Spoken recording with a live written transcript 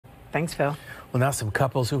Thanks, Phil. Well, now some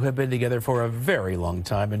couples who have been together for a very long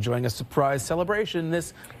time enjoying a surprise celebration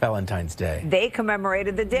this Valentine's Day. They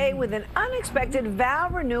commemorated the day with an unexpected vow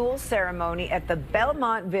renewal ceremony at the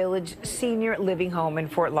Belmont Village Senior Living Home in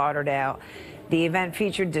Fort Lauderdale. The event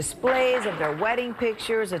featured displays of their wedding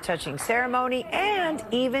pictures, a touching ceremony, and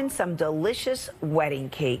even some delicious wedding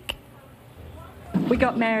cake. We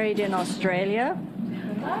got married in Australia,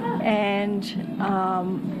 and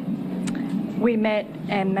we met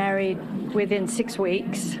and married within 6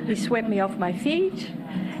 weeks. He swept me off my feet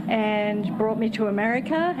and brought me to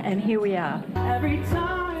America, and here we are. Every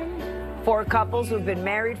time. 4 couples who've been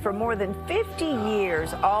married for more than 50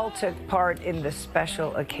 years all took part in the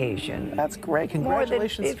special occasion. That's great.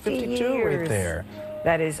 Congratulations, more than 50 52 years. right there.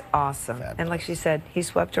 That is awesome. Fabulous. And like she said, he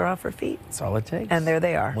swept her off her feet. That's all it takes. And there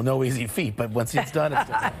they are. Well, no easy feat, but once it's done, it's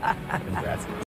done. Congrats.